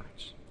about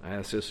assurance. I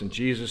ask this in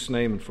Jesus'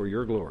 name and for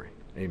your glory.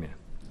 Amen.